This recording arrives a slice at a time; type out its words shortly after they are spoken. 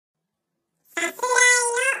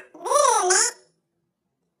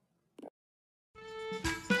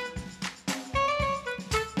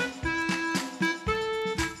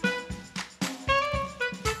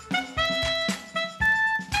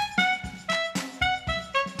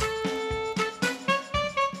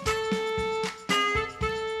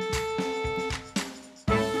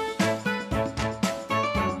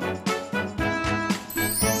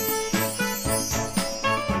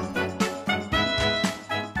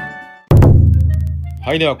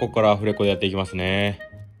はい、ではここからアフレコでやっていきますね。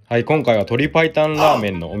はい、今回は鶏白湯ラーメ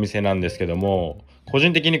ンのお店なんですけども、個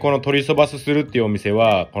人的にこの鶏そばすするっていうお店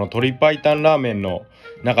はこの鶏白湯ラーメンの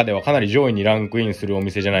中ではかなり上位にランクインするお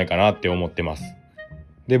店じゃないかなって思ってます。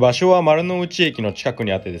で、場所は丸の内駅の近く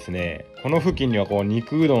にあってですね、この付近には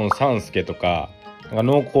肉うどん三助とか、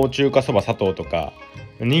濃厚中華そば佐藤とか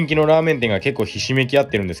人気のラーメン店が結構ひしめき合っ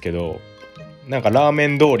てるんですけど、ラーメ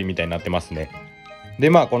ン通りみたいになってますね。で、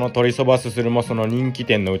この鶏そばすするもその人気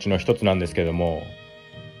店のうちの一つなんですけども、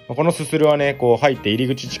このすするはね、入って入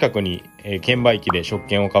り口近くに、券売機で食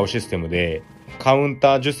券を買うシステムで、カウン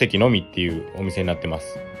ター10席のみっていうお店になってま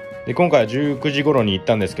す。で、今回は19時頃に行っ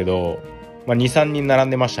たんですけど、2、3人並ん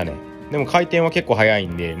でましたね。でも回転は結構早い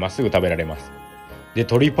んで、すぐ食べられます。で、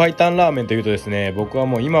鶏白湯ラーメンというとですね、僕は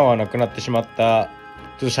もう今はなくなってしまった、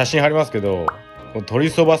ちょっと写真貼りますけど、鶏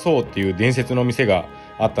そば荘っていう伝説の店が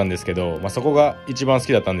あったんですけど、そこが一番好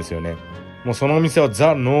きだったんですよね。もうそのお店は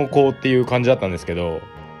ザ濃厚っていう感じだったんですけど、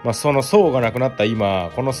その層がなくなった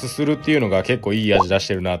今、このすするっていうのが結構いい味出し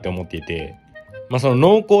てるなって思っていて、そ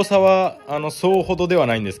の濃厚さは層ほどでは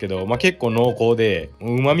ないんですけど、結構濃厚で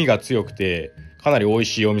旨味が強くてかなり美味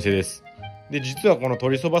しいお店です。で、実はこの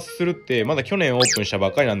鶏そばすするってまだ去年オープンしたば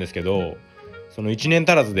っかりなんですけど、その1年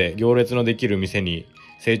足らずで行列のできる店に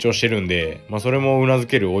成長してるんで、それもうなず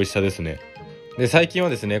ける美味しさですね。で、最近は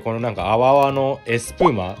ですね、この泡々のエスプ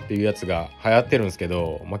ーマっていうやつが流行ってるんですけ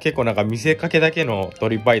ど、結構見せかけだけの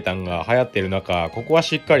鶏白湯が流行ってる中、ここは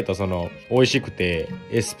しっかりと美味しくて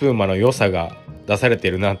エスプーマの良さが出されて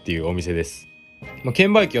るなっていうお店です。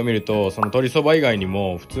券売機を見ると、その鶏そば以外に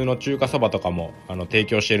も普通の中華そばとかも提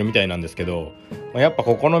供しているみたいなんですけど、やっぱ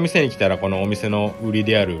ここの店に来たらこのお店の売り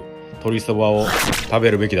である鶏そばを食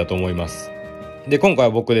べるべきだと思います。で、今回は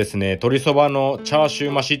僕ですね、鶏そばのチャーシュ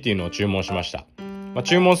ー増しっていうのを注文しました。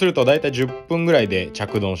注文するとだいたい10分ぐらいで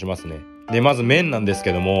着丼しますね。で、まず麺なんです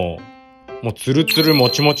けどもうツルツルも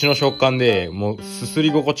ちもちの食感で、もうすすり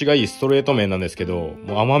心地がいいストレート麺なんですけど、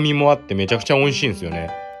もう甘みもあってめちゃくちゃ美味しいんですよね。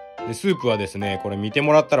で、スープはですね、これ見て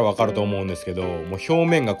もらったらわかると思うんですけど、もう表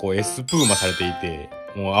面がエスプーマされていて、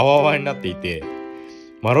もう泡々になっていて、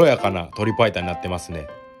まろやかな鶏白湯になってますね。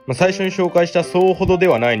最初に紹介した層ほどで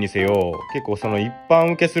はないにせよ、結構その一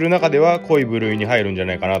般受けする中では濃い部類に入るんじゃ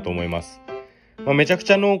ないかなと思います。めちゃく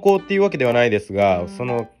ちゃ濃厚っていうわけではないですが、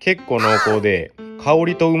結構濃厚で、香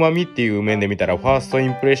りと旨味っていう面で見たらファーストイ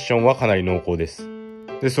ンプレッションはかなり濃厚です。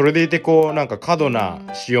で、それでいて過度な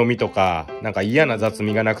塩味とか、嫌な雑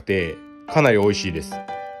味がなくて、かなり美味しいです。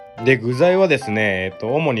で、具材はですね、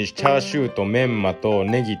主にチャーシューとメンマと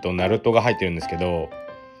ネギとナルトが入ってるんですけど、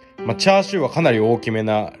チャーシューはかなり大きめ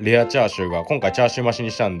なレアチャーシューが今回チャーシュー増し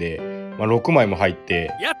にしたんで、6枚も入っ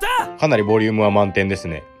て、かなりボリュームは満点です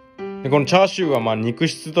ね。で、このチャーシューは肉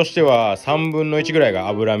質としては3分の1ぐらいが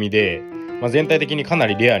脂身で、全体的にかな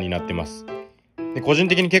りレアになってます。で、個人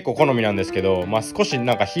的に結構好みなんですけど、少し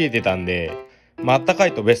冷えてたんで、あったか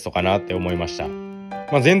いとベストかなって思いました。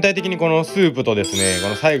全体的にこのスープとですね、こ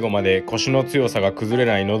の最後までコシの強さが崩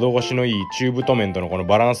れない喉越しのいい中太麺とのこの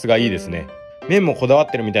バランスがいいですね。麺もこだわっ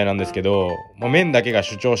てるみたいなんですけど、麺だけが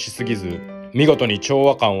主張しすぎず、見事に調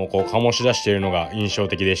和感を醸し出しているのが印象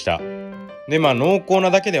的でした。で、濃厚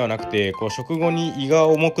なだけではなくて、食後に胃が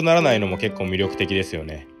重くならないのも結構魅力的ですよ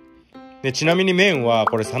ね。で、ちなみに麺は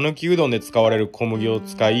これ讃岐うどんで使われる小麦を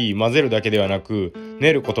使い、混ぜるだけではなく、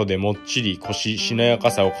練ることでもっちりコシしなや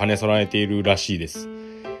かさを兼ね備えているらしいです。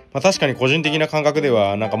確かに個人的な感覚で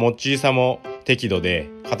はもっちりさも適度で、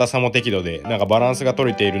硬さも適度で、バランスが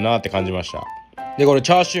取れているなって感じました。で、これ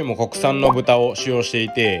チャーシューも国産の豚を使用してい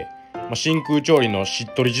て、真空調理のし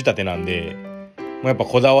っとり仕立てなんで、やっぱ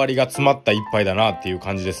こだわりが詰まった一杯だなっていう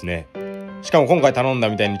感じですね。しかも今回頼んだ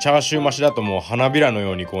みたいにチャーシュー増しだともう花びらの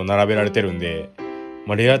ように並べられてるんで、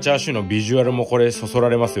レアチャーシューのビジュアルもこれそそら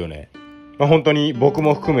れますよね。本当に僕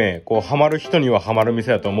も含めハマる人にはハマる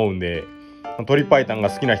店だと思うんで、鶏白湯が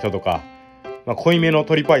好きな人とか、濃いめの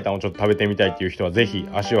鶏白湯をちょっと食べてみたいっていう人はぜひ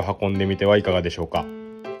足を運んでみてはいかがでしょうか。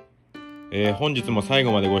本日も最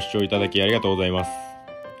後までご視聴いただきありがとうございます。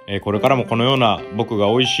これからもこのような僕が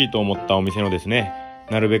美味しいと思ったお店のですね、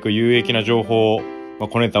なるべく有益な情報を、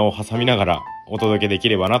小ネタを挟みながらお届けでき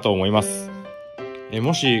ればなと思います。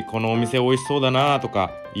もしこのお店美味しそうだなと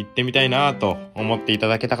か行ってみたいなと思っていた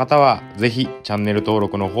だけた方は、ぜひチャンネル登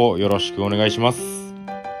録の方よろしくお願いします。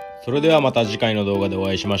それではまた次回の動画でお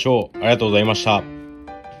会いしましょう。ありがとうございました。